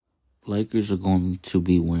Lakers are going to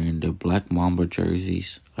be wearing their black Mamba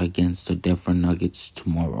jerseys against the Denver Nuggets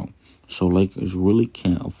tomorrow. So Lakers really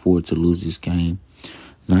can't afford to lose this game.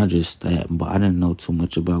 Not just that, but I didn't know too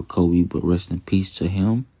much about Kobe, but rest in peace to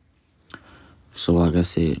him. So like I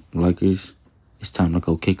said, Lakers, it's time to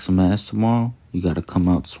go kick some ass tomorrow. You got to come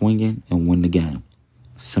out swinging and win the game.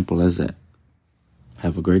 Simple as that.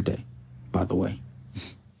 Have a great day, by the way.